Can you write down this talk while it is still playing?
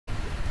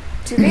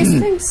Do these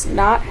things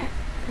not...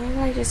 What did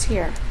I just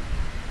hear?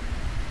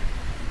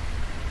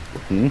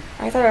 Hmm?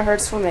 I thought I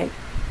heard swimming.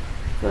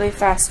 Really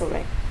fast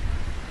swimming.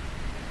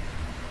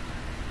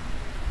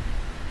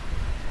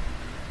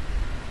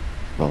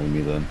 Probably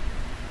me then.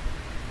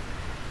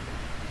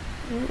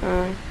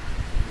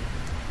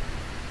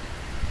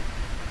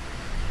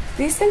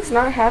 These things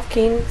not have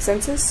keen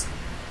senses?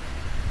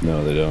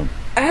 No, they don't.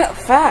 Oh,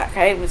 fuck.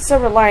 I was so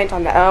reliant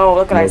on that. Oh,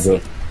 look what I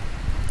see.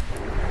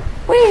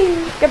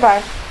 Whee!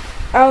 Goodbye.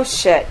 Oh,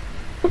 shit.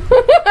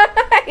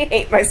 I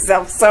hate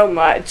myself so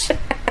much.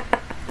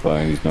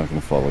 Fine, he's not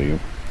gonna follow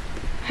you.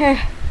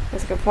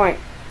 That's a good point.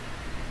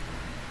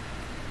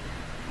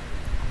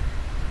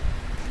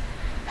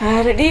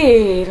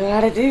 La-da-dee,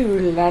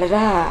 la-da-doo,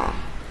 la-da-da.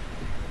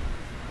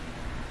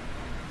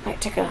 Might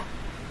take a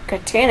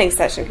tanning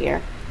session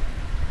here.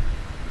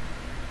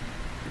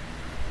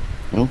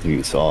 I don't think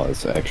he saw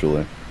us,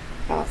 actually.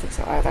 I don't think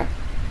so either.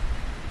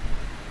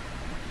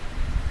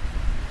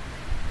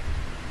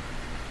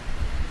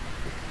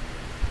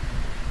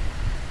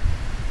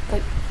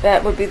 But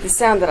that would be the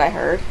sound that I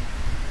heard.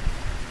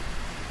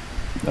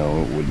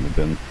 No, it wouldn't have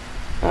been.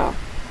 Oh.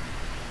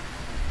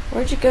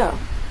 Where'd you go?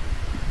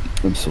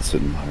 I'm still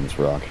sitting behind this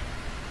rock.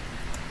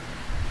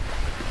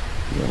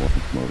 Yeah, I'll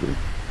come over.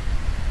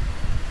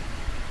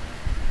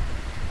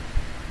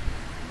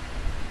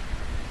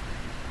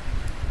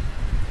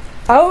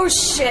 Oh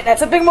shit,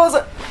 that's a big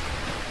moza.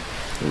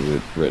 Is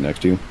it right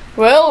next to you?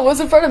 Well, it was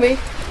in front of me.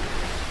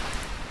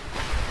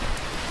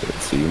 Did I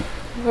see you?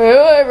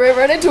 Well, I ran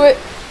right into it.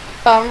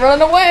 I'm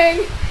running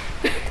away.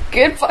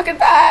 Good fucking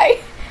bye.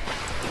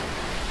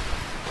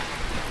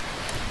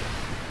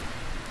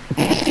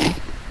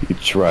 He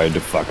tried to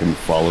fucking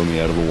follow me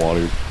out of the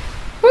water.